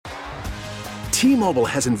T-Mobile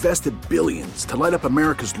has invested billions to light up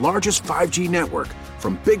America's largest 5G network,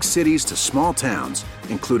 from big cities to small towns,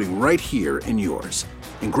 including right here in yours.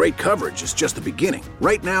 And great coverage is just the beginning.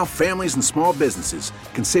 Right now, families and small businesses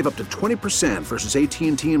can save up to 20% versus AT&T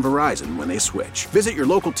and Verizon when they switch. Visit your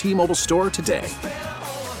local T-Mobile store today.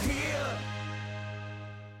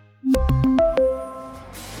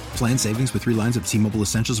 Plan savings with 3 lines of T-Mobile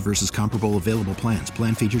Essentials versus comparable available plans.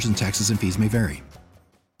 Plan features and taxes and fees may vary.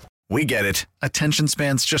 We get it. Attention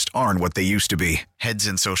spans just aren't what they used to be. Heads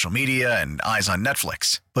in social media and eyes on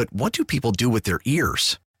Netflix. But what do people do with their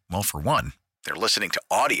ears? Well, for one, they're listening to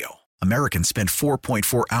audio. Americans spend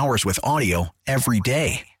 4.4 hours with audio every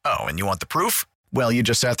day. Oh, and you want the proof? Well, you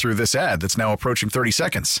just sat through this ad that's now approaching 30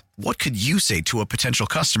 seconds. What could you say to a potential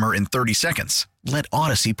customer in 30 seconds? Let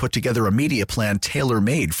Odyssey put together a media plan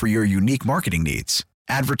tailor-made for your unique marketing needs.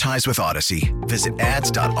 Advertise with Odyssey. Visit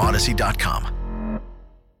ads.odyssey.com.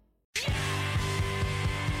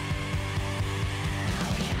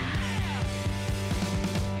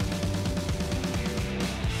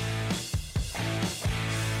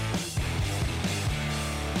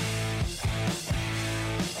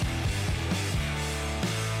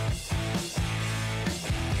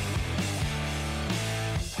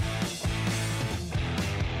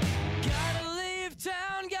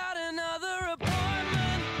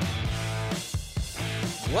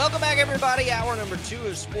 Welcome back, everybody. Hour number 2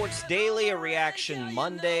 of Sports Daily, a reaction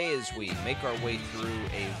Monday as we make our way through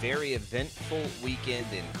a very eventful weekend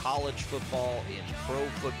in college football, in pro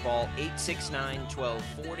football.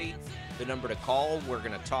 869-1240, the number to call. We're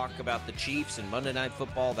going to talk about the Chiefs and Monday Night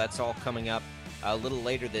Football. That's all coming up a little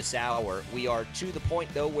later this hour. We are to the point,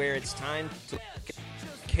 though, where it's time to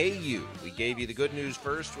KU. We gave you the good news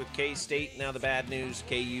first with K-State. Now the bad news.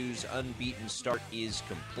 KU's unbeaten start is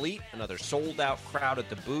complete. Another sold-out crowd at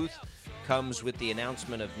the booth comes with the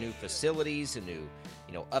announcement of new facilities, a new,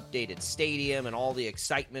 updated stadium, and all the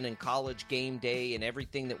excitement in College game day and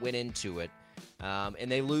everything that went into it. And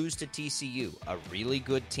they lose to TCU, a really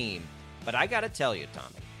good team. But I got to tell you,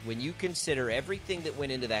 Tommy, when you consider everything that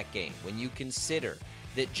went into that game, when you consider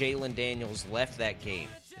that Jalen Daniels left that game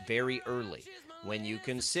very early, when you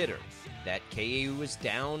consider that KU was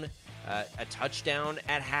down a touchdown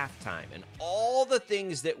at halftime and all the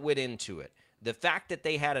things that went into it, the fact that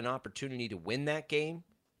they had an opportunity to win that game,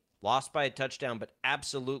 lost by a touchdown, but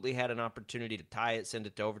absolutely had an opportunity to tie it, send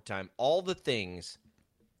it to overtime, all the things,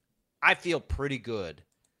 I feel pretty good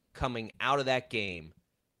coming out of that game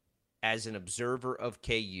as an observer of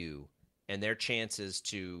KU and their chances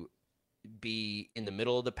to be in the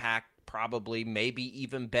middle of the pack, probably, maybe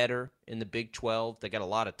even better in the Big 12. They got a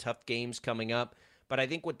lot of tough games coming up. But I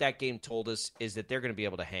think what that game told us is that they're going to be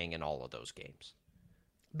able to hang in all of those games.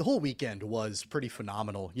 The whole weekend was pretty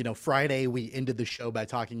phenomenal. Friday we ended the show by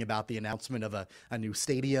talking about the announcement of a new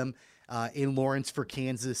stadium in Lawrence for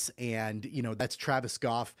Kansas. And, that's Travis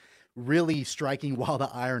Goff really striking while the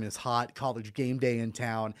iron is hot. College game day in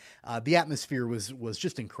town. The atmosphere was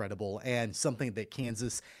just incredible and something that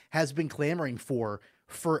Kansas has been clamoring for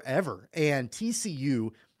forever. And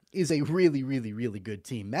TCU is a really, really, really good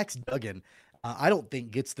team. Max Duggan, I don't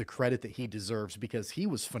think gets the credit that he deserves because he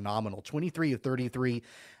was phenomenal. 23 of 33,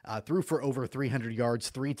 threw for over 300 yards,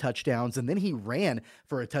 3 touchdowns, and then he ran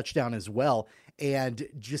for a touchdown as well. And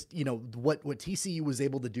just, what TCU was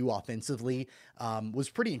able to do offensively was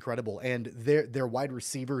pretty incredible. And their wide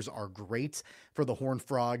receivers are great for the Horned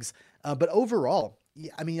Frogs. But overall,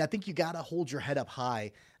 I think you got to hold your head up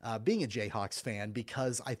high being a Jayhawks fan,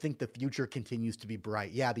 because I think the future continues to be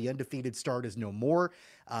bright. Yeah, the undefeated start is no more.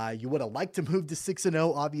 You would have liked to move to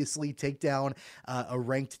 6-0, obviously, take down a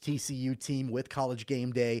ranked TCU team with College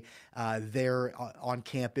game day there on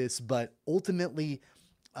campus. But ultimately,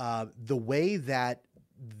 the way that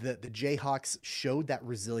the Jayhawks showed that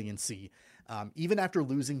resiliency, even after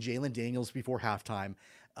losing Jalen Daniels before halftime,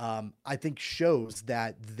 I think shows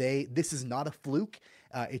that this is not a fluke.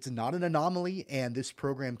 It's not an anomaly, and this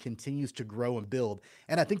program continues to grow and build.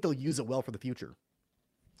 And I think they'll use it well for the future.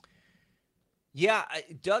 Yeah,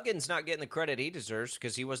 Duggan's not getting the credit he deserves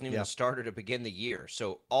because he wasn't even a starter to begin the year.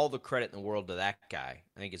 So all the credit in the world to that guy.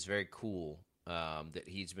 I think it's very cool that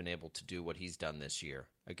he's been able to do what he's done this year.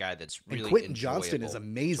 A guy that's really enjoyable. Quentin Johnston is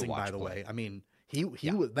amazing, by the way. He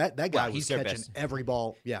was that guy was catching every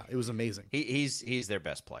ball. Yeah, it was amazing. He's their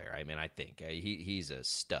best player. I think he's a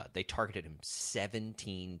stud. They targeted him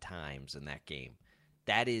 17 times in that game.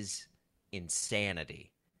 That is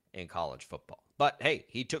insanity in college football. But hey,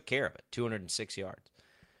 he took care of it. 206 yards.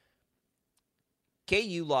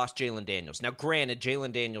 KU lost Jalen Daniels. Now, granted,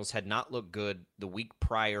 Jalen Daniels had not looked good the week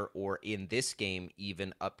prior or in this game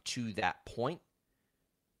even up to that point.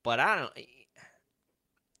 But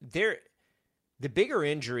the bigger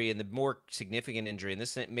injury and the more significant injury, and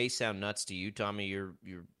this may sound nuts to you, Tommy, you're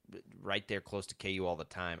right there close to KU all the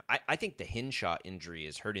time. I think the Hinshaw injury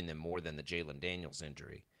is hurting them more than the Jalen Daniels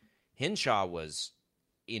injury. Hinshaw was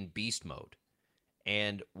in beast mode.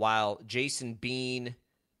 And while Jason Bean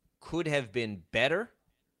could have been better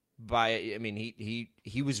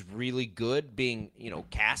he was really good being,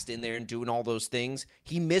 cast in there and doing all those things.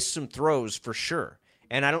 He missed some throws for sure.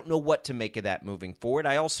 And I don't know what to make of that moving forward.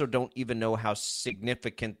 I also don't even know how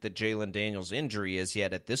significant the Jalen Daniels injury is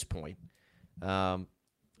yet at this point.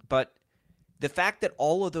 But the fact that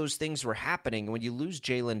all of those things were happening, when you lose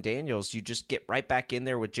Jalen Daniels, you just get right back in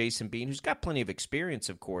there with Jason Bean, who's got plenty of experience,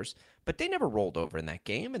 of course, but they never rolled over in that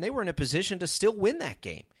game, and they were in a position to still win that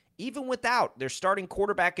game, even without their starting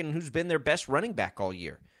quarterback and who's been their best running back all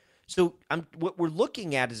year. So what we're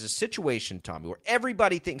looking at is a situation, Tommy, where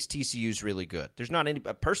everybody thinks TCU is really good. There's not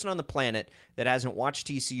a person on the planet that hasn't watched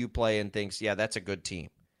TCU play and thinks, yeah, that's a good team.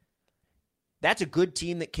 That's a good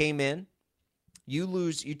team that came in. You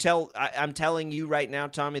lose. I'm telling you right now,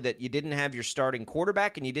 Tommy, that you didn't have your starting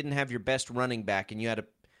quarterback and you didn't have your best running back, and you had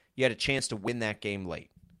a chance to win that game late.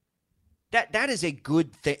 That is a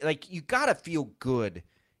good thing. Like, you got to feel good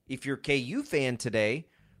if you're a KU fan today,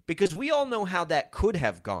 because we all know how that could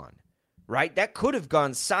have gone, right? That could have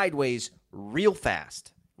gone sideways real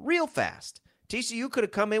fast. TCU could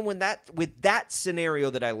have come in with that scenario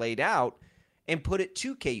that I laid out and put it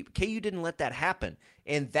to KU. KU didn't let that happen.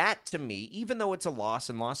 And that, to me, even though it's a loss,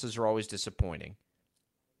 and losses are always disappointing,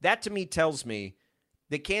 that to me tells me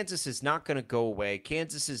that Kansas is not going to go away.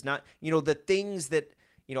 Kansas is not, the things that,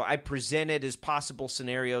 I presented as possible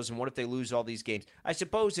scenarios, and what if they lose all these games? I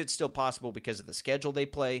suppose it's still possible because of the schedule they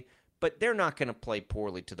play, but they're not going to play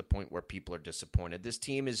poorly to the point where people are disappointed. This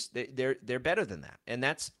team they're better than that, and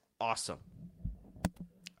that's awesome.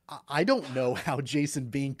 I don't know how Jason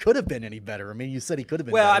Bean could have been any better. I mean, you said he could have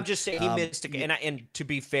been better. Well, I'm just saying he missed and to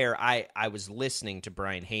be fair, I was listening to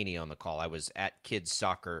Brian Haney on the call. I was at kids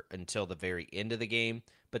soccer until the very end of the game,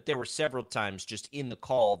 but there were several times just in the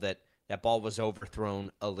call that ball was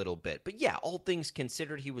overthrown a little bit. But yeah, all things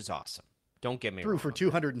considered, he was awesome. Don't get me wrong. Threw for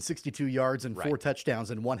 262 yards and 4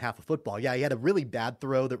 touchdowns in one half of football. Yeah, he had a really bad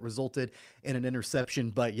throw that resulted in an interception.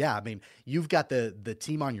 But yeah, I mean, you've got the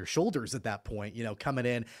team on your shoulders at that point, coming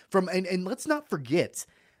in from, and let's not forget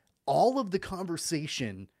all of the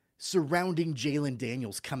conversation surrounding Jalen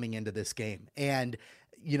Daniels coming into this game. And,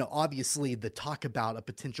 obviously the talk about a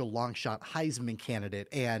potential long shot Heisman candidate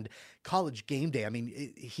and College Game Day. I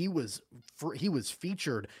mean, he was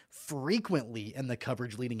featured frequently in the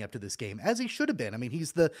coverage leading up to this game, as he should have been. I mean,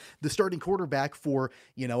 he's the starting quarterback for,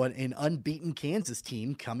 an unbeaten Kansas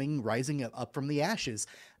team rising up from the ashes.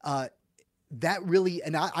 That really,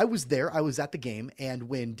 and I was there, I was at the game, and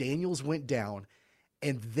when Daniels went down,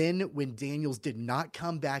 and then when Daniels did not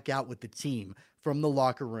come back out with the team from the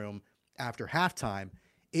locker room after halftime,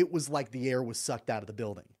 it was like the air was sucked out of the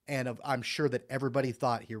building. And I'm sure that everybody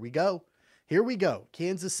thought, here we go.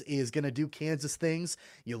 Kansas is going to do Kansas things.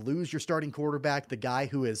 You lose your starting quarterback, the guy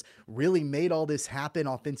who has really made all this happen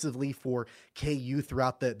offensively for KU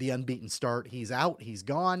throughout the unbeaten start. He's out. He's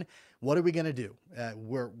gone. What are we going to do?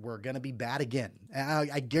 We're going to be bad again.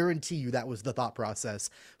 I guarantee you that was the thought process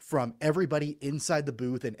from everybody inside the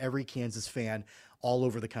booth and every Kansas fan all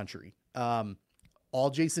over the country. All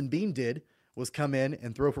Jason Bean did was come in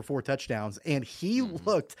and throw for 4 touchdowns, and he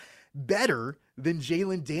looked better than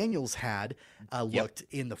Jalen Daniels had looked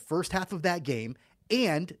in the first half of that game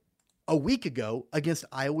and a week ago against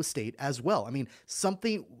Iowa State as well. I mean,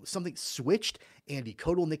 something switched. Andy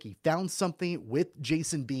Kotelnicki found something with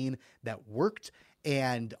Jason Bean that worked,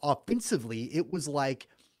 and offensively, it was like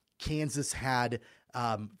Kansas had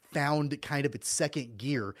found kind of its second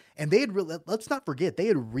gear, and they had let's not forget, they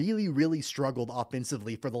had really struggled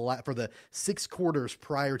offensively for the 6 quarters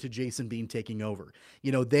prior to Jason Bean taking over.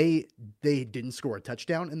 They didn't score a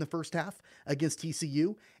touchdown in the first half against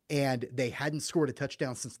TCU, and they hadn't scored a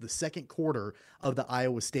touchdown since the second quarter of the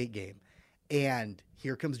Iowa State game. And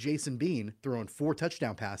here comes Jason Bean throwing 4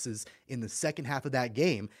 touchdown passes in the second half of that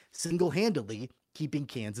game, single-handedly keeping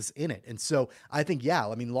Kansas in it. And so I think,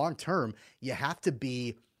 long term, you have to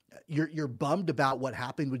be, you're bummed about what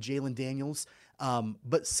happened with Jalen Daniels,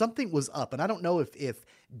 but something was up. And I don't know if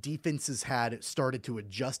defenses had started to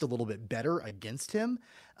adjust a little bit better against him,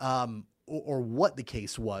 or what the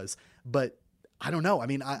case was, but I don't know. I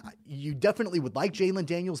mean, you definitely would like Jalen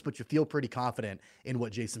Daniels, but you feel pretty confident in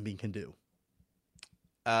what Jason Bean can do.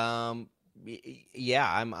 Yeah,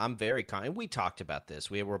 I'm very confident. We talked about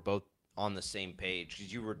this. We were both on the same page,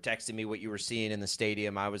 because you were texting me what you were seeing in the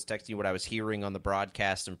stadium. I was texting you what I was hearing on the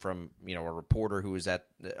broadcast and from, a reporter who was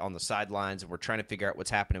on the sidelines, and we're trying to figure out what's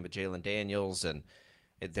happening with Jalen Daniels. And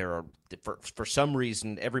there are, for some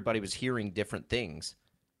reason, everybody was hearing different things.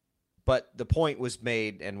 But the point was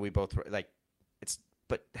made, and we both were like,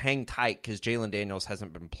 but hang tight, because Jalen Daniels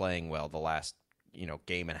hasn't been playing well the last,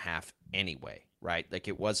 game and a half anyway, right? Like,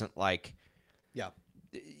 it wasn't like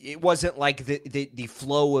the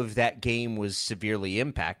flow of that game was severely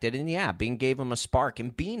impacted. And Bean gave him a spark,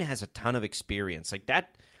 and Bean has a ton of experience. Like,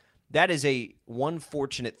 that is one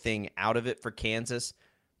fortunate thing out of it for Kansas.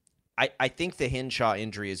 I think the Henshaw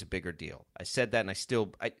injury is a bigger deal. I said that,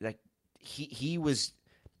 and he was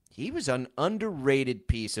an underrated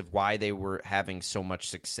piece of why they were having so much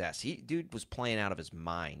success. Dude was playing out of his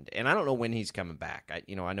mind, and I don't know when he's coming back. I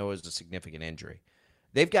know it was a significant injury.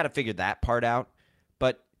 They've got to figure that part out.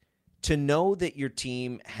 But to know that your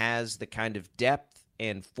team has the kind of depth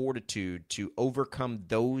and fortitude to overcome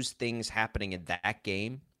those things happening in that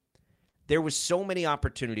game, there was so many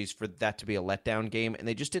opportunities for that to be a letdown game, and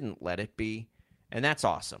they just didn't let it be, and that's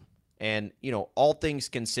awesome. And, all things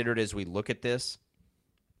considered, as we look at this,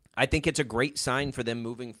 I think it's a great sign for them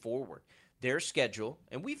moving forward. Their schedule,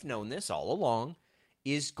 and we've known this all along,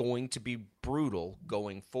 is going to be brutal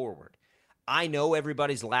going forward. I know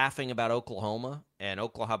everybody's laughing about Oklahoma and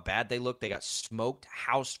how bad they look. They got smoked,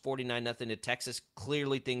 housed 49-0 to Texas.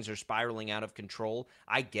 Clearly things are spiraling out of control.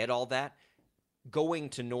 I get all that. Going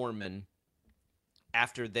to Norman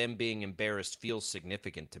after them being embarrassed feels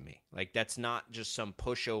significant to me. Like, that's not just some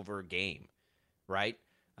pushover game, right?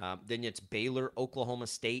 Then it's Baylor, Oklahoma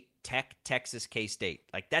State, Tech, Texas, K-State.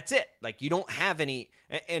 Like, that's it. Like, you don't have any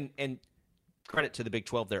 – and credit to the Big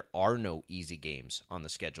 12, there are no easy games on the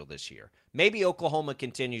schedule this year. Maybe Oklahoma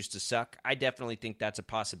continues to suck. I definitely think that's a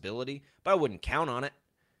possibility, but I wouldn't count on it.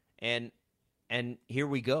 And here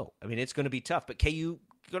we go. I mean, it's going to be tough. But KU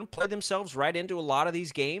going to play themselves right into a lot of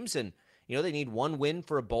these games, and they need one win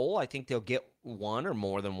for a bowl. I think they'll get one or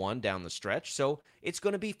more than one down the stretch. So it's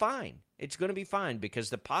going to be fine. It's going to be fine, because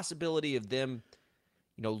the possibility of them,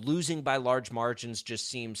 losing by large margins just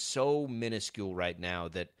seems so minuscule right now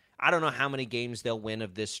that I don't know how many games they'll win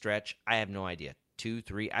of this stretch. I have no idea. 2,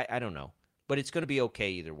 3, I don't know. But it's going to be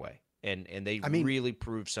okay either way. And they really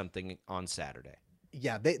proved something on Saturday.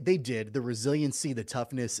 Yeah, they did. The resiliency, the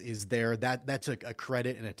toughness is there. That's a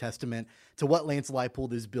credit and a testament to what Lance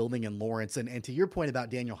Leipold is building in Lawrence. And to your point about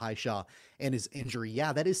Daniel Hishaw and his injury,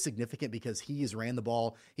 yeah, that is significant, because he ran the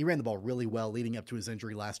ball really well leading up to his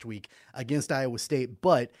injury last week against Iowa State.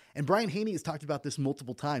 And Brian Haney has talked about this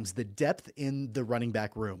multiple times, the depth in the running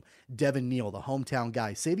back room. Devin Neal, the hometown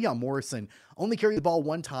guy. Savion Morrison only carried the ball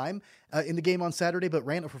one time in the game on Saturday, but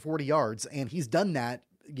ran it for 40 yards. And he's done that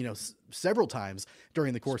several times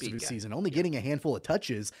during the course of his season, only getting a handful of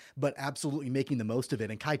touches, but absolutely making the most of it.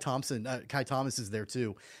 And Kai Thomas is there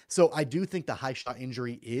too. So I do think the Hishaw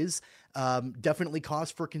injury is definitely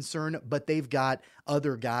cause for concern, but they've got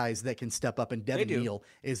other guys that can step up, and Devin Neal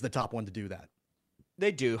is the top one to do that.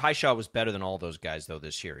 They do. Hishaw was better than all those guys, though,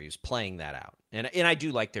 this year. He was playing that out. And I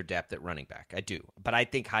do like their depth at running back. I do. But I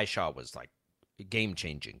think Hishaw was like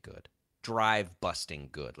game-changing good, drive-busting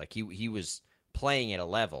good. Like he was playing at a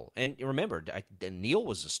level. And remember, Neal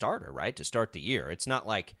was a starter, right, to start the year. It's not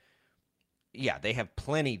like, they have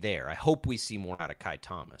plenty there. I hope we see more out of Kai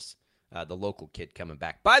Thomas, the local kid coming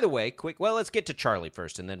back. By the way, let's get to Charlie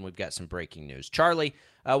first, and then we've got some breaking news. Charlie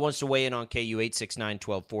wants to weigh in on KU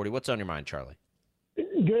 869-1240. What's on your mind, Charlie?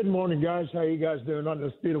 Good morning, guys. How you guys doing on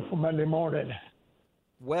this beautiful Monday morning?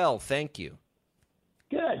 Well, thank you.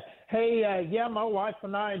 Good. Hey, my wife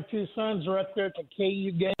and I and 2 sons are up there at the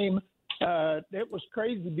KU game. It was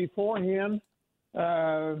crazy beforehand.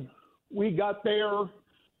 We got there,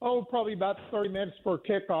 probably about 30 minutes for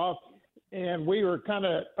kickoff, and we were kind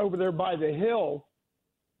of over there by the hill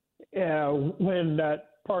when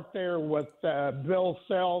that part there with Bill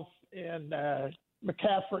Self and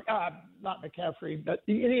McCaffrey, not McCaffrey, but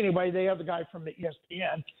anyway, the other guy from the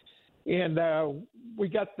ESPN. And we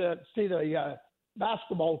got to see the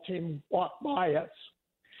basketball team walk by us.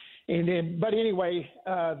 But anyway,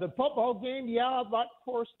 the football game, I'd like, of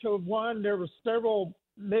course, to have won. There were several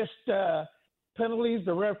missed penalties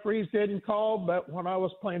the referees didn't call, but when I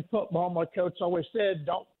was playing football, my coach always said,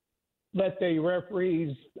 don't let the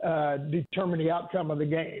referees determine the outcome of the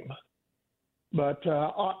game. But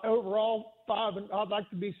overall, I'd like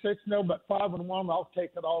to be 6-0, but 5-1, I'll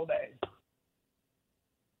take it all day.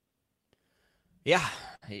 Yeah,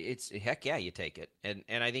 you take it, and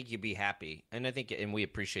I think you'd be happy, and we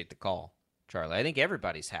appreciate the call, Charlie. I think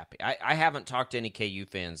everybody's happy. I haven't talked to any KU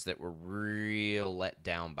fans that were real let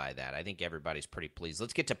down by that. I think everybody's pretty pleased.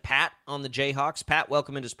 Let's get to Pat on the Jayhawks. Pat,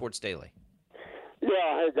 welcome into Sports Daily.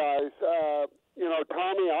 Yeah, hey guys.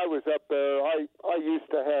 Tommy, I was up there. I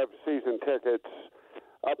used to have season tickets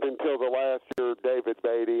up until the last year, David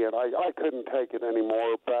Beatty, and I couldn't take it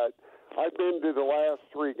anymore. But I've been to the last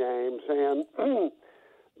 3 games, and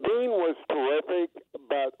Bean was terrific,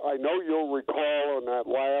 but I know you'll recall on that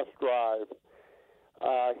last drive,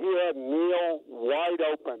 he had Neal wide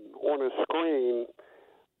open on a screen,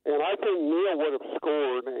 and I think Neal would have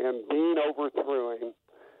scored, and Bean overthrew him.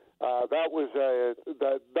 That was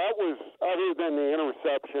other than the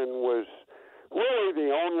interception, was really the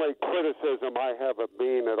only criticism I have of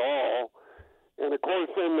Bean at all. And of course,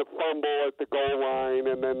 then the fumble at the goal line,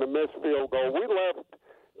 and then the missed field goal. We left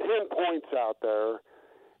 10 points out there.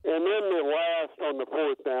 And then the last on the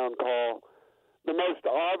 4th down call, the most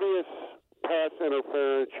obvious pass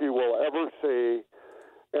interference you will ever see,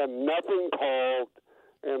 and nothing called.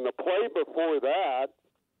 And the play before that,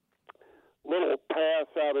 little pass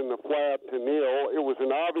out in the flat to Neal, it was an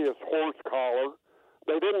obvious horse collar.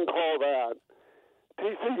 They didn't call that.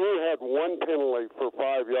 TCU had 1 penalty for 5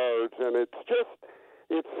 yards, and it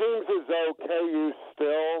seems as though KU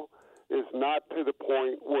still is not to the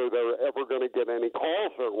point where they're ever going to get any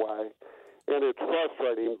calls their way, and it's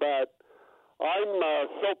frustrating. But I'm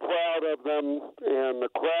so proud of them, and the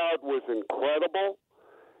crowd was incredible.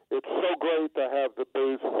 It's so great to have the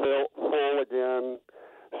booth full again.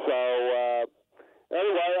 So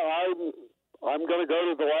anyway, I'm going to go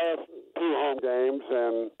to the last 2 home games,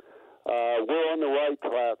 and we're on the right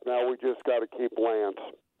track now. We just got to keep Lance.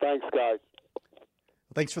 Thanks, guys.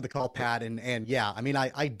 Thanks for the call, Pat. And yeah, I mean,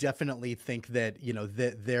 I definitely think that,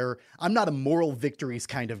 that I'm not a moral victories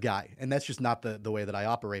kind of guy, and that's just not the way that I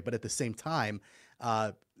operate. But at the same time,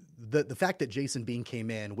 the fact that Jason Bean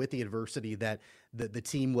came in with the adversity that the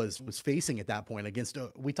team was facing at that point against,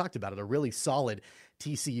 we talked about it, a really solid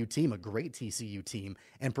TCU team, a great TCU team,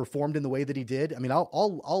 and performed in the way that he did. I mean,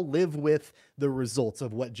 I'll live with the results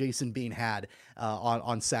of what Jason Bean had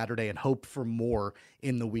on Saturday and hope for more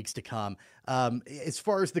in the weeks to come. As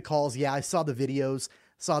far as the calls, yeah, I saw the videos,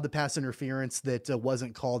 saw the pass interference that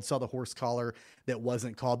wasn't called, saw the horse collar that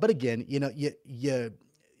wasn't called. But again, you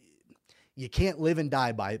can't live and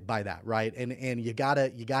die by that, right? And you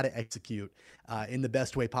gotta execute in the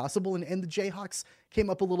best way possible. And the Jayhawks came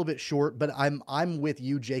up a little bit short, but I'm with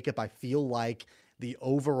you, Jacob. I feel like the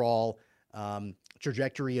overall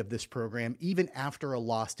trajectory of this program, even after a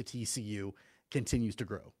loss to TCU, continues to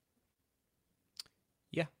grow.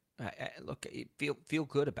 Yeah, look, feel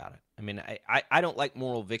good about it. I mean, I don't like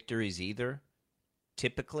moral victories either,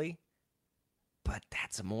 typically, but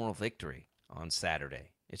that's a moral victory on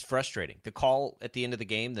Saturday. It's frustrating. The call at the end of the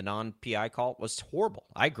game, the non-PI call, was horrible.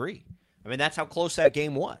 I agree. I mean, that's how close that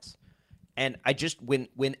game was. And I just,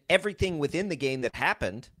 when everything within the game that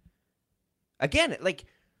happened, again, like,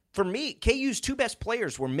 for me, KU's 2 best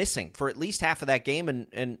players were missing for at least half of that game,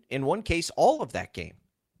 and in one case, all of that game.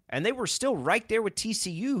 And they were still right there with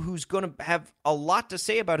TCU, who's going to have a lot to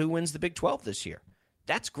say about who wins the Big 12 this year.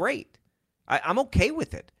 That's great. I'm okay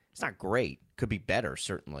with it. It's not great. Could be better,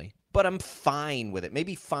 certainly. But I'm fine with it.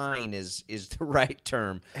 Maybe fine is the right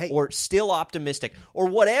term. Hey. Or still optimistic, or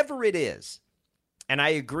whatever it is. And I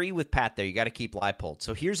agree with Pat there. You got to keep Leipold.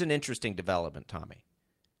 So here's an interesting development, Tommy.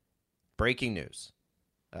 Breaking news.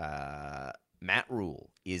 Matt Rhule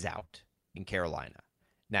is out in Carolina.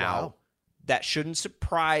 Now, wow. That shouldn't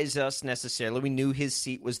surprise us necessarily. We knew his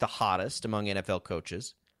seat was the hottest among NFL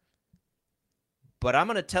coaches. But I'm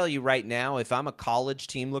going to tell you right now, if I'm a college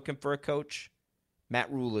team looking for a coach,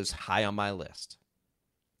 Matt Rhule is high on my list.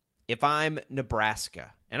 If I'm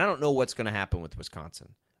Nebraska, and I don't know what's going to happen with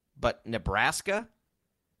Wisconsin, but Nebraska,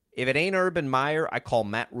 if it ain't Urban Meyer, I call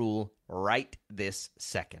Matt Rhule right this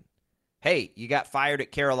second. Hey, you got fired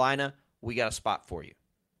at Carolina, we got a spot for you.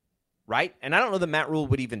 Right? And I don't know that Matt Rhule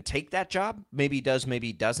would even take that job. Maybe he does, maybe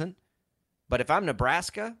he doesn't. But if I'm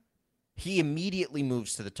Nebraska, he immediately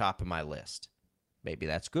moves to the top of my list. Maybe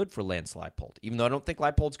that's good for Lance Leipold, even though I don't think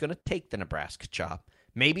Leipold's going to take the Nebraska job.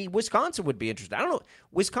 Maybe Wisconsin would be interested. I don't know.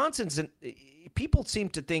 Wisconsin's people seem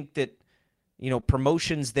to think that,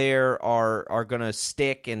 promotions there are going to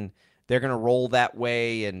stick and they're going to roll that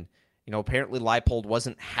way. And, apparently Leipold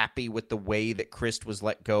wasn't happy with the way that Christ was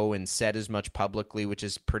let go and said as much publicly, which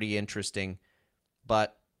is pretty interesting.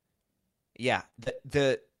 But yeah,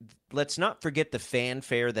 let's not forget the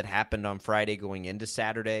fanfare that happened on Friday going into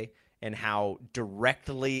Saturday, and how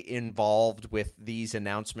directly involved with these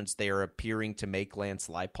announcements they are appearing to make Lance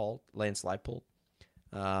Leipold.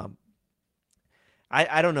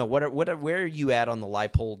 I don't know. Where are you at on the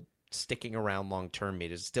Leipold sticking around long term?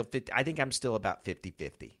 Is it still 50? I think I'm still about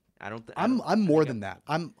 50-50. I'm more than that.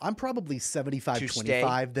 I'm probably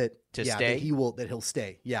 75-25 that he'll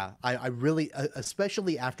stay. Yeah. I really,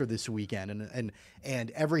 especially after this weekend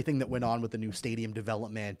and everything that went on with the new stadium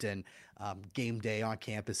development and game day on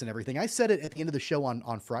campus and everything. I said it at the end of the show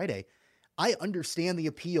on Friday. I understand the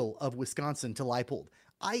appeal of Wisconsin to Leipold.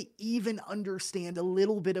 I even understand a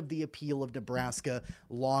little bit of the appeal of Nebraska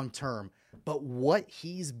long term. But what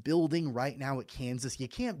he's building right now at Kansas, you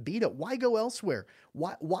can't beat it. Why go elsewhere?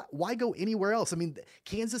 Why go anywhere else? I mean,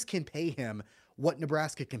 Kansas can pay him what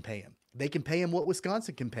Nebraska can pay him. They can pay him what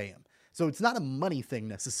Wisconsin can pay him. So it's not a money thing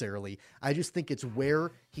necessarily. I just think it's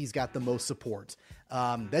where he's got the most support.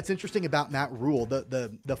 That's interesting about Matt Rule.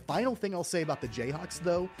 The final thing I'll say about the Jayhawks,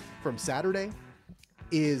 though, from Saturday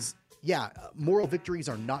is, moral victories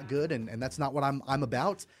are not good, and that's not what I'm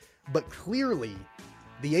about. But clearly,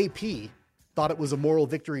 the AP thought it was a moral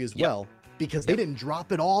victory as well, because they didn't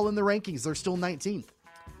drop it all in the rankings. They're still 19th.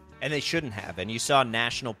 And they shouldn't have. And you saw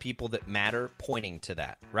national people that matter pointing to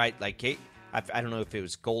that, right? Like, I don't know if it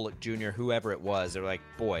was Golick Jr., whoever it was. They're like,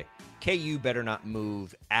 boy, KU better not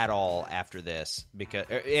move at all after this.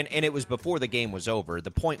 And it was before the game was over.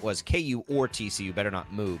 The point was KU or TCU better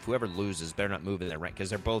not move. Whoever loses better not move in their rank, because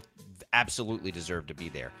they're both absolutely deserve to be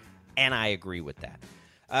there. And I agree with that.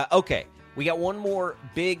 Okay. We got one more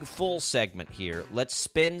big full segment here. Let's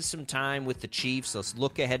spend some time with the Chiefs. Let's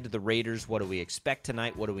look ahead to the Raiders. What do we expect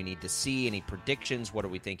tonight? What do we need to see? Any predictions? What are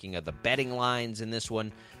we thinking of the betting lines in this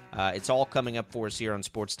one? It's all coming up for us here on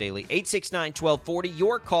Sports Daily. 869-1240.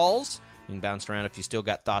 Your calls. You can bounce around if you still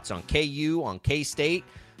got thoughts on KU, on K-State,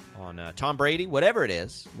 on Tom Brady, whatever it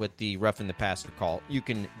is with the Roughing the Passer call. You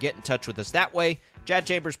can get in touch with us that way. Chad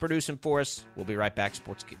Chambers producing for us. We'll be right back.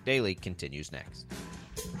 Sports Daily continues next.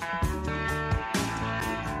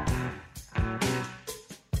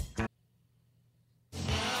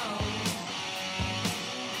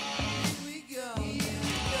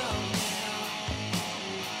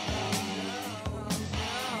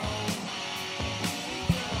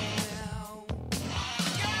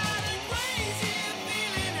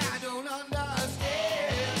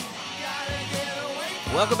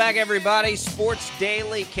 Welcome back, everybody. Sports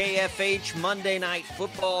Daily, KFH, Monday Night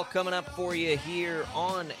Football coming up for you here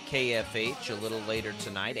on KFH a little later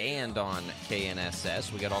tonight and on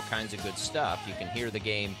KNSS. We got all kinds of good stuff. You can hear the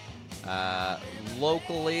game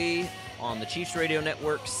locally on the Chiefs Radio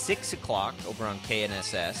Network, 6 o'clock over on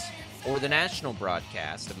KNSS, or the national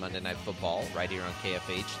broadcast of Monday Night Football right here on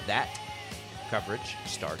KFH. That coverage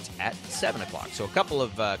starts at 7 o'clock. So a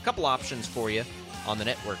couple options for you on the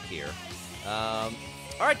network here.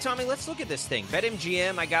 All right, Tommy, let's look at this thing.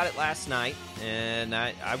 BetMGM, I got it last night, and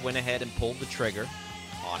I went ahead and pulled the trigger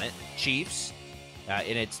on it. Chiefs,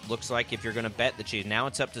 and it looks like if you're going to bet the Chiefs, now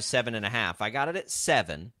it's up to 7.5. I got it at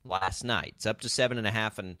 7 last night. It's up to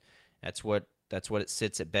 7.5, and that's what it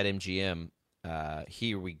sits at BetMGM.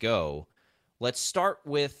 Here we go. Let's start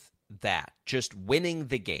with that, just winning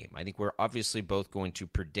the game. I think we're obviously both going to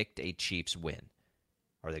predict a Chiefs win.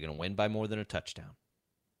 Are they going to win by more than a touchdown?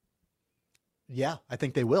 Yeah, I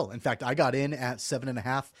think they will. In fact, I got in at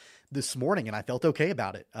 7.5 this morning, and I felt okay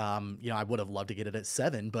about it. I would have loved to get it at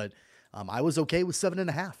 7, but I was okay with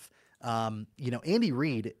 7.5. Andy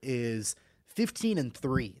Reid is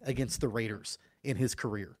 15-3 against the Raiders in his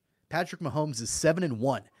career. Patrick Mahomes is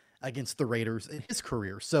 7-1 against the Raiders in his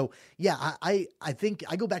career. So, yeah, I think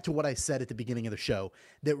I go back to what I said at the beginning of the show,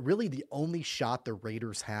 that really the only shot the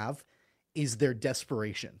Raiders have is their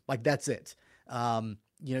desperation. Like, that's it.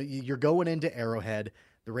 You're going into Arrowhead.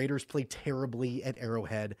 The Raiders play terribly at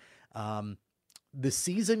Arrowhead. The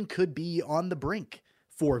season could be on the brink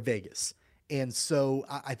for Vegas. And so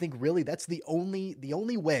I think really that's the only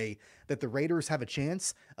way that the Raiders have a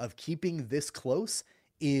chance of keeping this close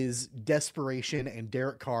is desperation, and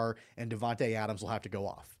Derek Carr and Davante Adams will have to go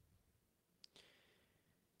off.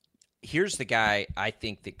 Here's the guy I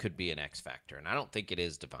think that could be an X factor, and I don't think it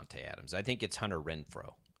is Davante Adams. I think it's Hunter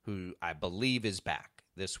Renfrow, who I believe is back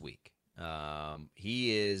this week.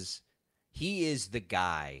 He is the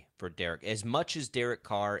guy for Derek. As much as Derek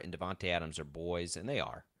Carr and Davante Adams are boys, and they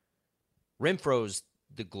are, Renfro's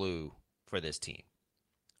the glue for this team.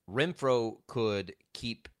 Renfrow could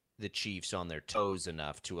keep the Chiefs on their toes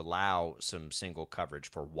enough to allow some single coverage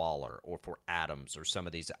for Waller or for Adams or some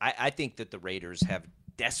of these. I think that the Raiders have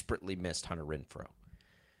desperately missed Hunter Renfrow.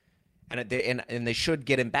 And they should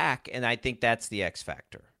get him back, and I think that's the X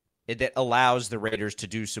factor. That allows the Raiders to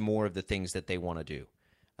do some more of the things that they want to do.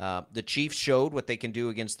 The Chiefs showed what they can do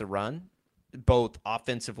against the run, both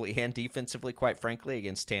offensively and defensively, quite frankly,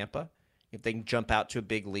 against Tampa. if they can jump out to a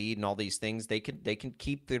big lead and all these things, they can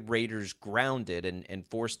keep the Raiders grounded and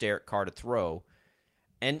force Derek Carr to throw.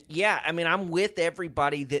 And yeah, I mean, I'm with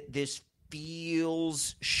everybody that this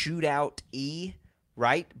feels shootout-y,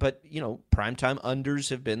 right? But, primetime unders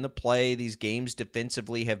have been the play. These games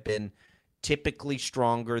defensively have been typically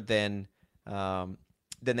stronger than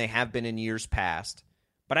they have been in years past.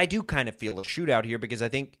 But I do kind of feel a shootout here because I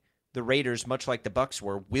think the Raiders, much like the Bucs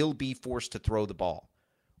were, will be forced to throw the ball.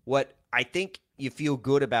 What I think you feel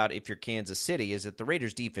good about if you're Kansas City is that the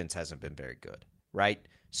Raiders' defense hasn't been very good, right?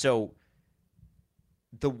 So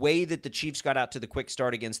the way that the Chiefs got out to the quick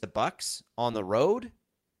start against the Bucs on the road,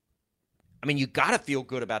 I mean, you got to feel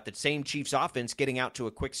good about the same Chiefs offense getting out to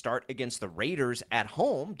a quick start against the Raiders at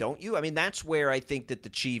home, don't you? I mean, that's where I think that the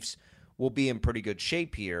Chiefs will be in pretty good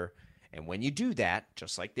shape here. And when you do that,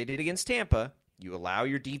 just like they did against Tampa, you allow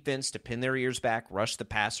your defense to pin their ears back, rush the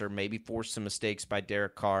passer, maybe force some mistakes by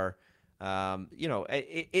Derek Carr.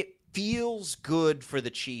 It feels good for the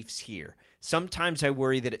Chiefs here. Sometimes I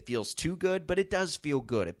worry that it feels too good, but it does feel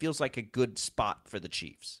good. It feels like a good spot for the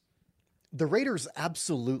Chiefs. The Raiders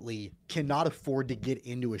absolutely cannot afford to get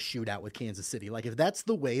into a shootout with Kansas City. Like, if that's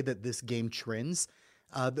the way that this game trends,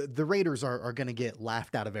 the Raiders are going to get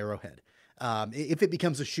laughed out of Arrowhead if it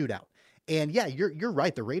becomes a shootout. And yeah, you're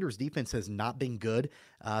right. The Raiders defense has not been good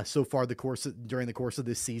so far during the course of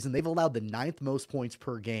this season. They've allowed the 9th most points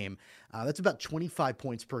per game. That's about 25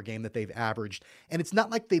 points per game that they've averaged. And it's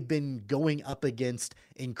not like they've been going up against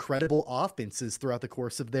incredible offenses throughout the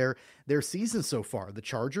course of their season so far. The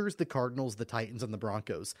Chargers, the Cardinals, the Titans, and the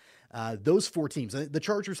Broncos. Those 4 teams. The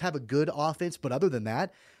Chargers have a good offense, but other than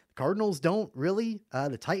that, Cardinals don't really.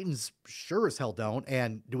 The Titans sure as hell don't.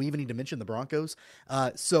 And do we even need to mention the Broncos?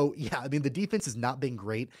 So, yeah, I mean, the defense has not been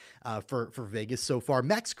great for Vegas so far.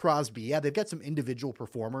 Max Crosby, yeah, they've got some individual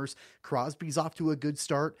performers. Crosby's off to a good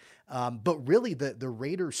start. But really, the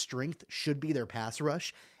Raiders' strength should be their pass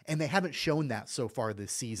rush. And they haven't shown that so far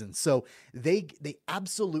this season. So they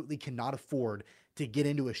absolutely cannot afford to get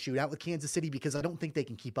into a shootout with Kansas City because I don't think they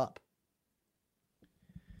can keep up.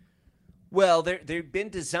 Well, they've been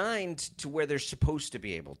designed to where they're supposed to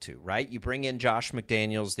be able to, right? You bring in Josh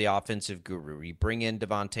McDaniels, the offensive guru. You bring in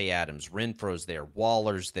Devontae Adams. Renfro's there.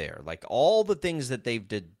 Waller's there. Like, all the things that they've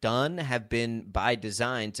done have been by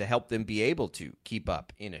design to help them be able to keep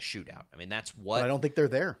up in a shootout. I mean, that's what... But I don't think they're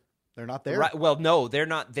there. They're not there. Right. Well, no, they're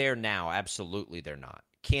not there now. Absolutely, they're not.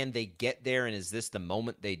 Can they get there, and is this the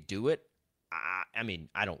moment they do it? I mean,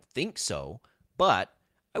 I don't think so. But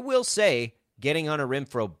I will say, getting Hunter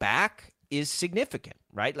Renfrow back is significant,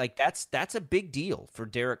 right? Like, that's a big deal for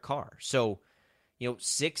Derek Carr. So,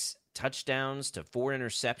 6 touchdowns to 4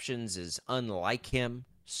 interceptions is unlike him,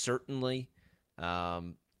 certainly. I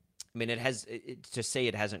mean, to say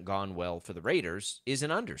it hasn't gone well for the Raiders is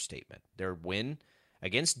an understatement. Their win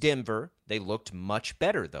against Denver, they looked much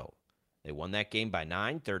better, though. They won that game by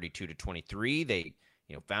 9, 32-23. They,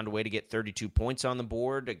 found a way to get 32 points on the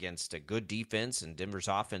board against a good defense, and Denver's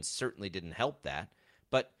offense certainly didn't help that.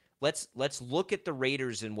 But Let's look at the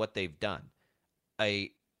Raiders and what they've done.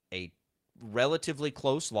 A relatively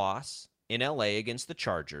close loss in LA against the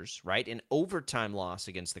Chargers, right? An overtime loss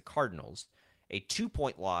against the Cardinals, a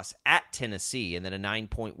 2-point loss at Tennessee, and then a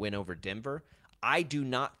 9-point win over Denver. I do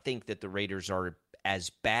not think that the Raiders are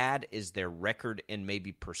as bad as their record and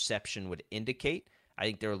maybe perception would indicate. I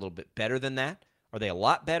think they're a little bit better than that. Are they a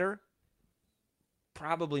lot better?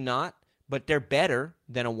 Probably not, but they're better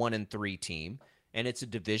than a 1-3 team. And it's a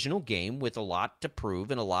divisional game with a lot to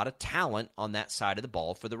prove and a lot of talent on that side of the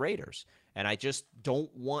ball for the Raiders. And I just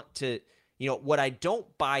don't want to, what I don't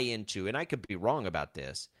buy into, and I could be wrong about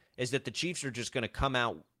this, is that the Chiefs are just going to come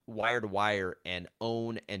out wire to wire and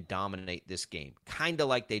own and dominate this game, kind of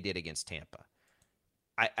like they did against Tampa.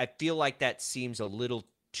 I feel like that seems a little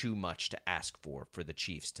too much to ask for the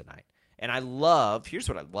Chiefs tonight. And here's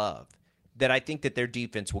what I love, that I think that their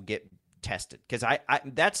defense will get tested. Because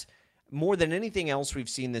that's more than anything else we've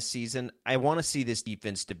seen this season, I want to see this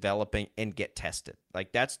defense developing and get tested.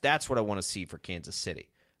 Like, that's what I want to see for Kansas City.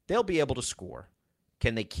 They'll be able to score.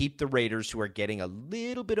 Can they keep the Raiders, who are getting a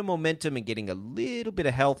little bit of momentum and getting a little bit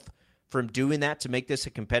of health from doing that, to make this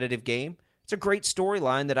a competitive game? It's a great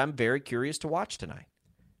storyline that I'm very curious to watch tonight.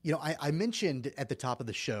 I mentioned at the top of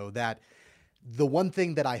the show that the one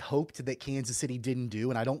thing that I hoped that Kansas City didn't do,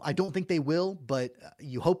 and I don't think they will, but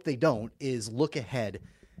you hope they don't, is look ahead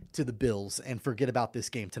to the Bills and forget about this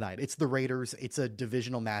game tonight. It's the Raiders. It's a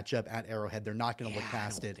divisional matchup at Arrowhead. They're not going to look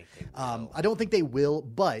past it. I don't think they will,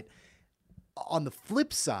 but on the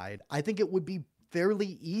flip side, I think it would be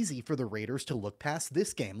fairly easy for the Raiders to look past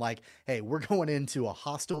this game. Like, hey, we're going into a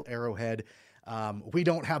hostile Arrowhead. We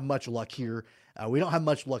don't have much luck here. We don't have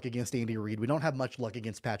much luck against Andy Reid. We don't have much luck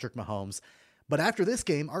against Patrick Mahomes. But after this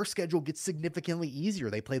game, our schedule gets significantly easier.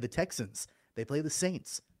 They play the Texans. They play the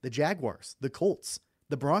Saints, the Jaguars, the Colts,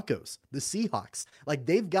 the Broncos, the Seahawks. Like,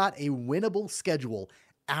 they've got a winnable schedule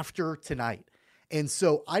after tonight. And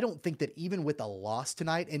so I don't think that even with a loss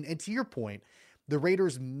tonight, and to your point, the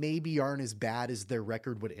Raiders maybe aren't as bad as their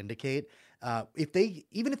record would indicate.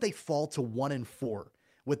 Even if they fall to 1-4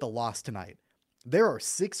 with the loss tonight, there are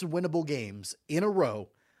 6 winnable games in a row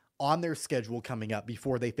on their schedule coming up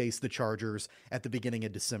before they face the Chargers at the beginning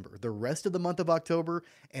of December. The rest of the month of October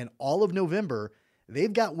and all of November,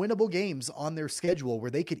 they've got winnable games on their schedule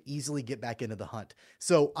where they could easily get back into the hunt.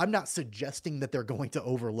 So I'm not suggesting that they're going to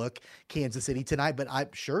overlook Kansas City tonight, but I'm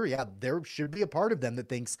sure, there should be a part of them that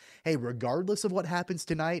thinks, hey, regardless of what happens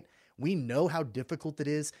tonight, we know how difficult it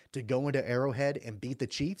is to go into Arrowhead and beat the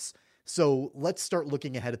Chiefs. So let's start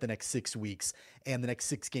looking ahead at the next 6 weeks and the next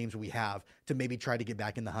 6 games we have to maybe try to get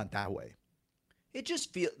back in the hunt that way. It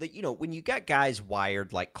just feels that, when you got guys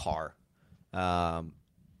wired like Carr, and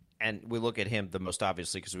we look at him the most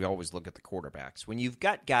obviously because we always look at the quarterbacks. When you've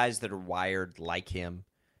got guys that are wired like him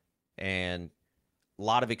and a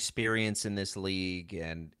lot of experience in this league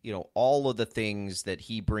and, all of the things that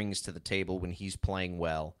he brings to the table when he's playing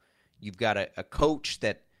well, you've got a coach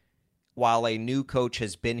that, while a new coach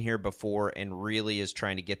has been here before and really is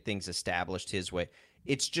trying to get things established his way,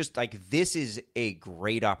 it's just like this is a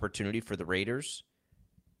great opportunity for the Raiders.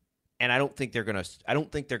 And I don't think they're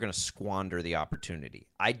gonna squander the opportunity.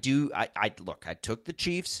 I took the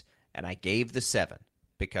Chiefs and I gave the 7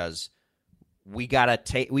 because we gotta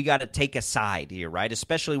take a side here, right?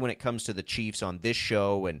 Especially when it comes to the Chiefs on this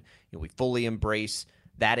show, and we fully embrace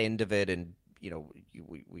that end of it, and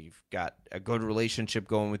we've got a good relationship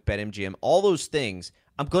going with BetMGM. All those things,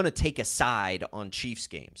 I'm gonna take a side on Chiefs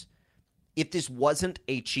games. If this wasn't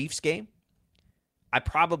a Chiefs game, I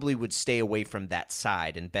probably would stay away from that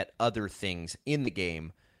side and bet other things in the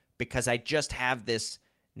game because I just have this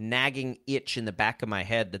nagging itch in the back of my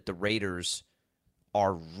head that the Raiders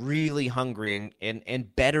are really hungry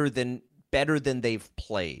and better than they've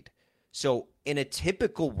played. So in a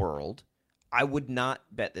typical world, I would not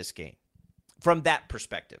bet this game from that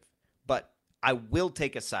perspective. But I will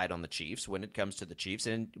take a side on the Chiefs when it comes to the Chiefs,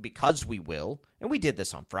 and because we will, and we did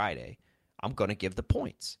this on Friday, I'm going to give the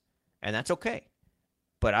points, and that's okay.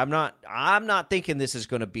 But I'm not thinking this is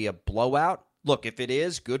going to be a blowout. Look, if it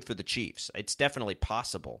is, good for the Chiefs. It's definitely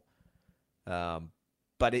possible.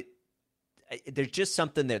 But there's just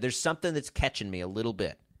something there. There's something that's catching me a little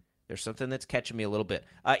bit.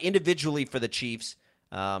 Individually for the Chiefs,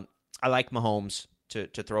 I like Mahomes to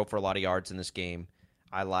throw for a lot of yards in this game.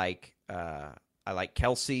 I like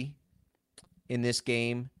Kelce in this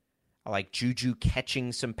game. I like Juju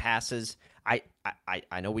catching some passes. I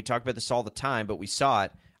know we talk about this all the time, but we saw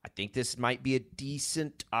it. I think this might be a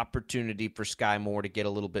decent opportunity for Sky Moore to get a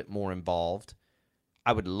little bit more involved.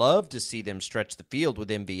 I would love to see them stretch the field with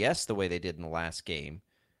MVS the way they did in the last game.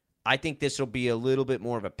 I think this will be a little bit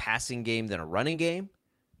more of a passing game than a running game.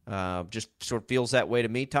 Just sort of feels that way to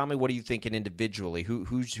me. Tommy, what are you thinking individually? Who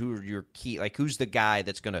are your key? Like, who's the guy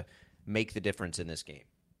that's going to make the difference in this game?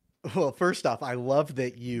 Well, first off, I love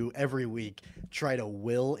that you every week try to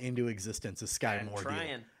will into existence a Sky Moore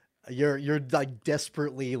deal. You're like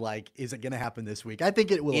desperately like, is it going to happen this week? I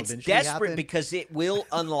think it will eventually happen. It's desperate because it will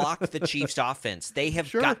unlock the Chiefs' offense. They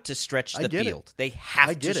have got to stretch the field. They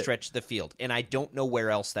have to stretch the field, and I don't know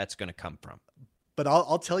where else that's going to come from. But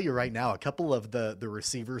I'll tell you right now, a couple of the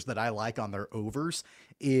receivers that I like on their overs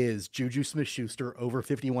is Juju Smith-Schuster over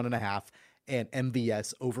 51.5. and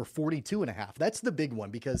MVS over 42.5. That's the big one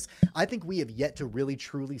because I think we have yet to really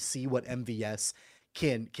truly see what MVS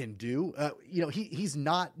can do. He's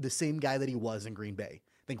not the same guy that he was in Green Bay.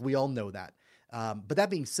 I think we all know that. But that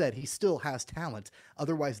being said, he still has talent.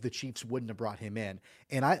 Otherwise, the Chiefs wouldn't have brought him in.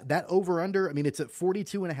 And that over-under, it's at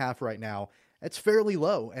 42.5 right now. That's fairly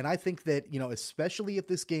low. And I think that, especially if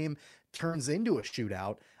this game turns into a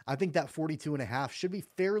shootout, I think that 42.5 should be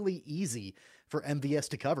fairly easy for MVS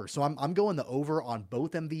to cover. So I'm going the over on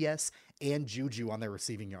both MVS and Juju on their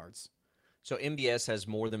receiving yards. So MVS has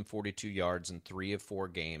more than 42 yards in 3 of 4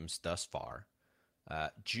 games thus far.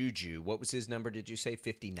 Juju, what was his number? Did you say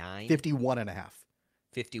 59? 51.5.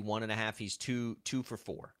 51.5. He's 2 for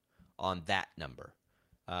 4 on that number.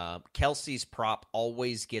 Kelce's prop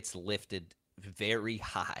always gets lifted very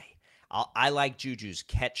high. I like Juju's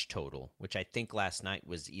catch total, which I think last night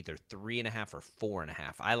was either 3.5 or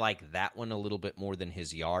 4.5. I like that one a little bit more than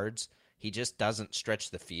his yards. He just doesn't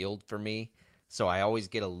stretch the field for me, so I always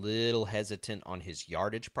get a little hesitant on his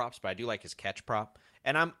yardage props, but I do like his catch prop.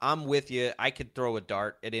 And I'm with you. I could throw a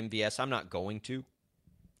dart at MVS. I'm not going to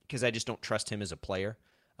because I just don't trust him as a player.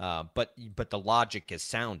 But the logic is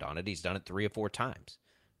sound on it. He's done it 3 or 4 times.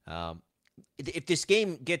 If this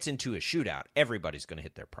game gets into a shootout, everybody's going to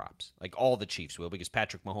hit their props. Like all the Chiefs will, because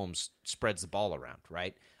Patrick Mahomes spreads the ball around,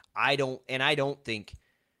 right? I don't think.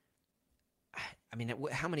 I mean,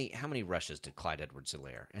 how many rushes did Clyde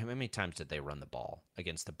Edwards-Helaire? How many times did they run the ball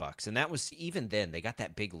against the Bucs? And that was, even then, they got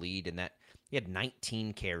that big lead, and that he had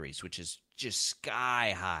 19 carries, which is just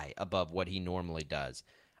sky high above what he normally does.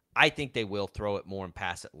 I think they will throw it more and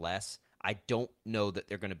pass it less. I don't know that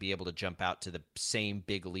they're going to be able to jump out to the same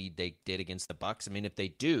big lead they did against the Bucs. I mean, if they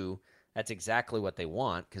do, that's exactly what they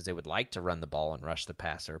want, because they would like to run the ball and rush the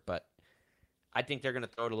passer. But I think they're going to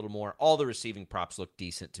throw it a little more. All the receiving props look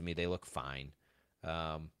decent to me. They look fine.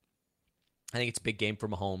 I think it's a big game for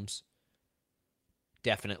Mahomes.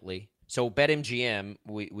 Definitely. So BetMGM,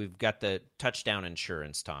 we've got the touchdown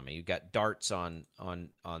insurance, Tommy. You've got darts on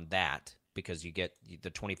that, because you get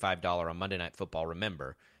the $25 on Monday Night Football,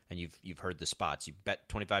 remember, and you've heard the spots. You bet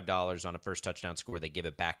 $25 on a first touchdown score. They give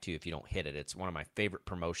it back to you if you don't hit it. It's one of my favorite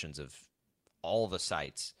promotions of all the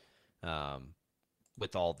sites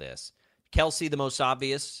with all this. Kelsey, the most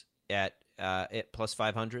obvious at plus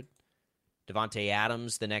 500. Devontae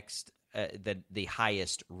Adams, the next, the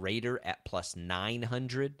highest rater at plus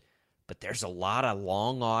 900. But there's a lot of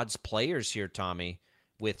long odds players here, Tommy,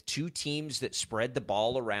 with 2 teams that spread the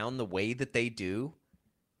ball around the way that they do.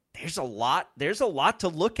 There's a lot to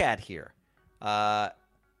look at here. Hunter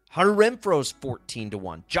Renfro's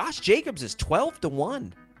 14-1. Josh Jacobs is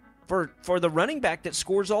 12-1 for the running back that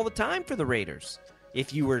scores all the time for the Raiders,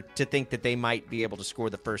 if you were to think that they might be able to score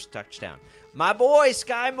the first touchdown. My boy,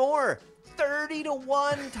 Sky Moore,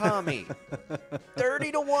 30-1, Tommy.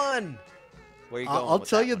 30-1. Where you going? I'll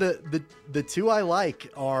tell you, the 2 I like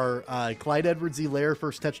are Clyde Edwards-Helaire,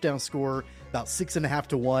 first touchdown scorer, about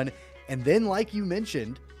 6.5-1. And then, like you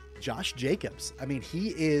mentioned, Josh Jacobs. I mean, he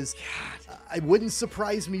is, it wouldn't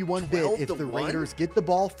surprise me one bit if the Raiders get the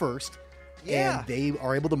ball first and they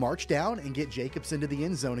are able to march down and get Jacobs into the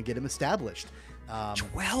end zone and get him established.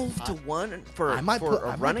 12-1 for a running back?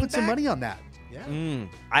 I might put some money on that. Yeah.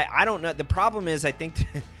 I don't know. The problem is, I think,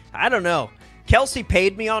 I don't know. Kelsey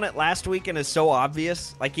paid me on it last week, and it's so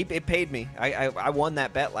obvious. Like, it paid me. I won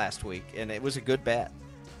that bet last week, and it was a good bet.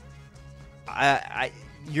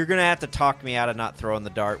 You're going to have to talk me out of not throwing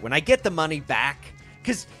the dart. When I get the money back,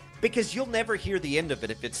 because you'll never hear the end of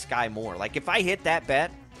it if it's Sky Moore. Like, if I hit that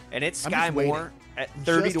bet, and it's Sky Moore at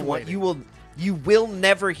 30-1, you will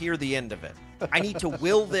never hear the end of it. I need to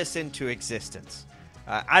will this into existence.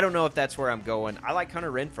 I don't know if that's where I'm going. I like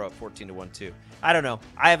Hunter Renfrow at 14-1 too. I don't know.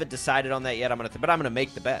 I haven't decided on that yet. But I'm gonna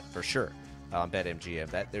make the bet for sure on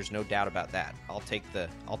BetMGM. There's no doubt about that. I'll take the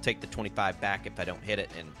 25 back if I don't hit it,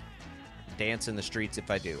 and dance in the streets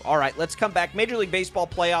if I do. All right, let's come back. Major League Baseball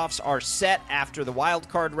playoffs are set after the wild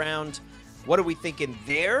card round. What are we thinking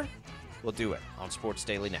there? We'll do it on Sports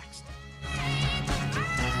Daily next.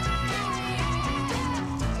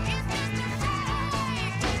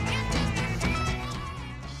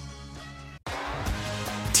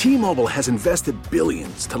 T-Mobile has invested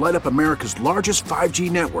billions to light up America's largest 5G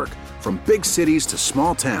network, from big cities to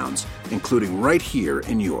small towns, including right here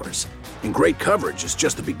in yours. And great coverage is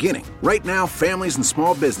just the beginning. Right now, families and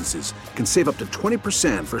small businesses can save up to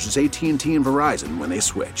 20% versus AT&T and Verizon when they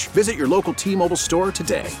switch. Visit your local T-Mobile store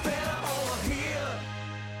today.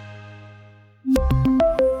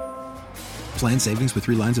 Plan savings with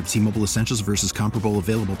 3 lines of T-Mobile Essentials versus comparable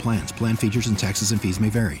available plans. Plan features and taxes and fees may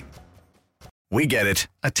vary. We get it.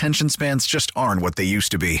 Attention spans just aren't what they used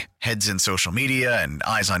to be. Heads in social media and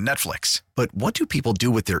eyes on Netflix. But what do people do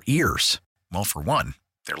with their ears? Well, for one,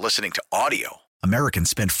 they're listening to audio. Americans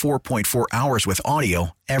spend 4.4 hours with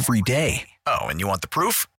audio every day. Oh, and you want the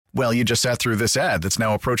proof? Well, you just sat through this ad that's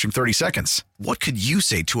now approaching 30 seconds. What could you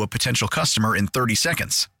say to a potential customer in 30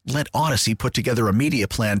 seconds? Let Odyssey put together a media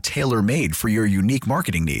plan tailor-made for your unique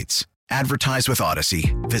marketing needs. Advertise with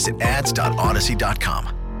Odyssey. Visit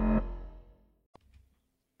ads.odyssey.com.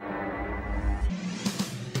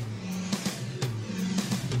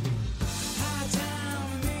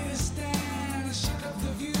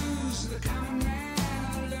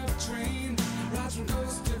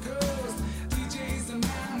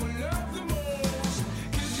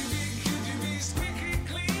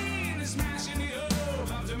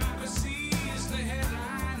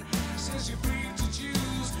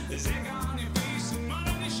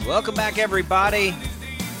 Welcome back, everybody.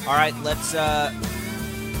 All right, let's talk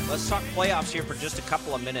playoffs here for just a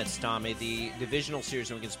couple of minutes, Tommy. The divisional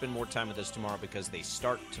series, and we can spend more time with this tomorrow because they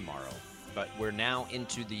start tomorrow. But we're now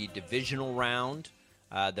into the divisional round.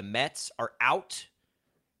 The Mets are out.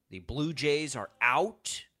 The Blue Jays are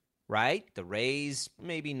out, right? The Rays,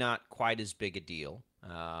 maybe not quite as big a deal.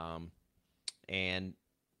 And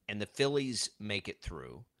the Phillies make it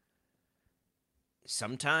through.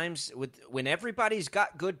 Sometimes when everybody's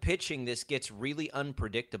got good pitching, this gets really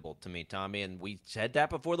unpredictable to me, Tommy. And we said that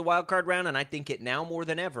before the wild card round, and I think it now more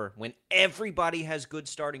than ever. When everybody has good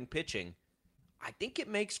starting pitching, I think it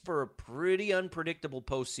makes for a pretty unpredictable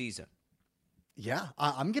postseason. Yeah,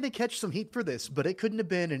 I'm going to catch some heat for this, but it couldn't have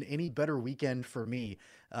been an any better weekend for me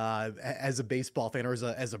as a baseball fan, or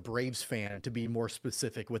as a Braves fan, to be more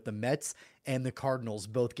specific, with the Mets and the Cardinals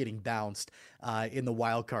both getting bounced in the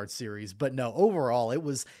wild card series. But no, overall, it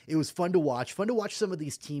was fun to watch. Fun to watch some of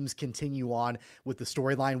these teams continue on with the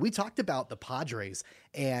storyline. We talked about the Padres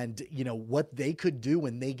and, you know, what they could do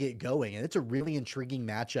when they get going. And it's a really intriguing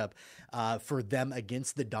matchup for them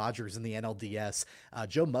against the Dodgers in the NLDS.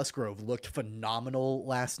 Joe Musgrove looked phenomenal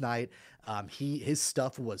last night. His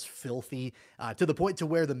stuff was filthy to the point to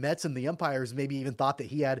where the Mets and the umpires maybe even thought that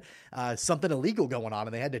he had something illegal going on,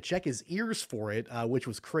 and they had to check his ears for it, which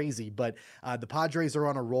was crazy. But the Padres are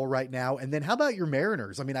on a roll right now. And then how about your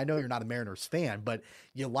Mariners? I mean, I know you're not a Mariners fan, but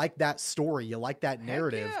you like that story. You like that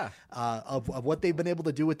narrative of what they've been able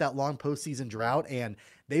to do with that long postseason drought. And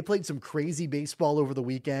they played some crazy baseball over the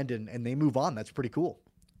weekend, and they move on. That's pretty cool.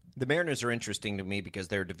 The Mariners are interesting to me because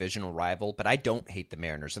they're a divisional rival, but I don't hate the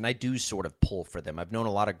Mariners, and I do sort of pull for them. I've known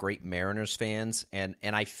a lot of great Mariners fans, and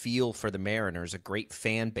I feel for the Mariners, a great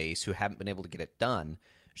fan base who haven't been able to get it done.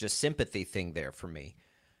 There's a sympathy thing there for me.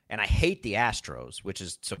 And I hate the Astros,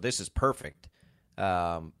 so this is perfect.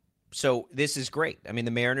 So this is great. I mean,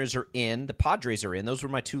 the Mariners are in, the Padres are in. Those were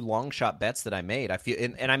my two long shot bets that I made. I feel,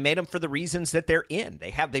 and I made them for the reasons that they're in.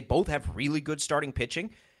 They both have really good starting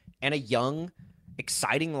pitching and a young,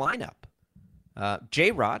 exciting lineup.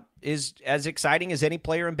 J-Rod is as exciting as any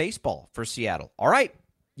player in baseball for Seattle. All right,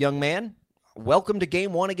 young man, welcome to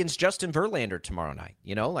game one against Justin Verlander tomorrow night.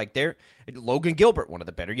 You know, like Logan Gilbert, one of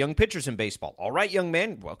the better young pitchers in baseball. All right, young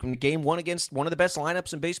man, welcome to game one against one of the best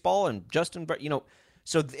lineups in baseball, and Justin,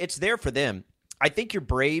 so it's there for them. I think your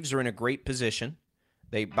Braves are in a great position.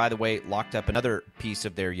 They, by the way, locked up another piece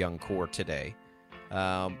of their young core today.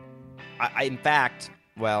 In fact,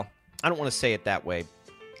 I don't want to say it that way.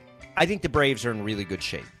 I think the Braves are in really good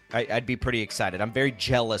shape. I'd be pretty excited. I'm very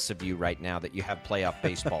jealous of you right now that you have playoff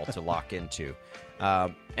baseball to lock into.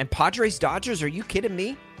 And Padres, Dodgers, are you kidding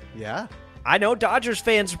me? Yeah. I know Dodgers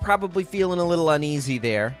fans are probably feeling a little uneasy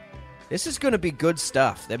there. This is going to be good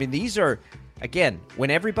stuff. I mean, these are, again,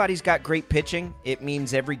 when everybody's got great pitching, it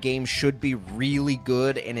means every game should be really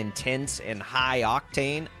good and intense and high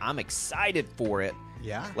octane. I'm excited for it.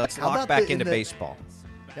 Yeah. Let's lock back into baseball.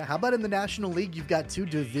 Yeah, how about in the National League, you've got two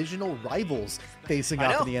divisional rivals facing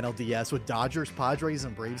off in the NLDS with Dodgers, Padres,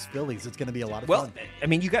 and Braves, Phillies. It's going to be a lot of fun. Well, I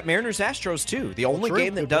mean, you got Mariners, Astros, too. The only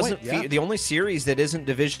game that the only series that isn't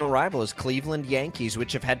divisional rival is Cleveland Yankees,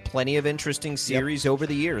 which have had plenty of interesting series over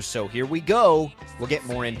the years. So here we go. We'll get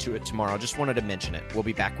more into it tomorrow. Just wanted to mention it. We'll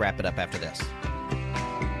be back, wrap it up after this.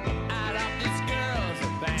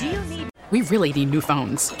 We really need new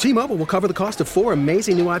phones. T-Mobile will cover the cost of 4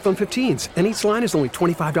 amazing new iPhone 15s, and each line is only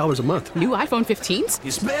 $25 a month. New iPhone 15s?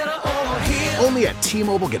 It's better over here. Only at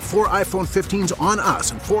T-Mobile, get 4 iPhone 15s on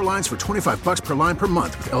us and 4 lines for $25 per line per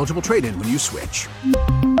month with eligible trade-in when you switch.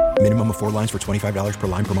 Minimum of 4 lines for $25 per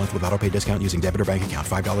line per month with autopay discount using debit or bank account.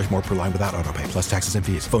 $5 more per line without autopay, plus taxes and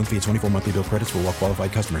fees. Phone fee at 24 monthly bill credits for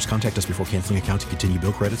well-qualified customers. Contact us before canceling account to continue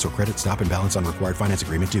bill credits or credit stop and balance on required finance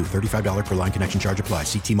agreement due. $35 per line connection charge applies.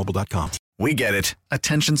 See T-Mobile.com. We get it.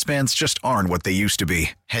 Attention spans just aren't what they used to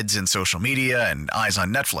be. Heads in social media and eyes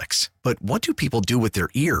on Netflix. But what do people do with their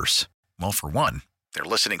ears? Well, for one, they're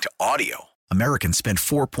listening to audio. Americans spend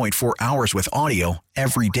 4.4 hours with audio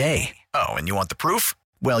every day. Oh, and you want the proof?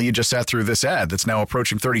 Well, you just sat through this ad that's now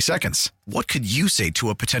approaching 30 seconds. What could you say to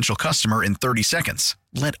a potential customer in 30 seconds?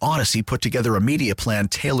 Let Odyssey put together a media plan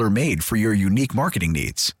tailor-made for your unique marketing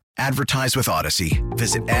needs. Advertise with Odyssey.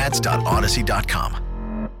 Visit ads.odyssey.com.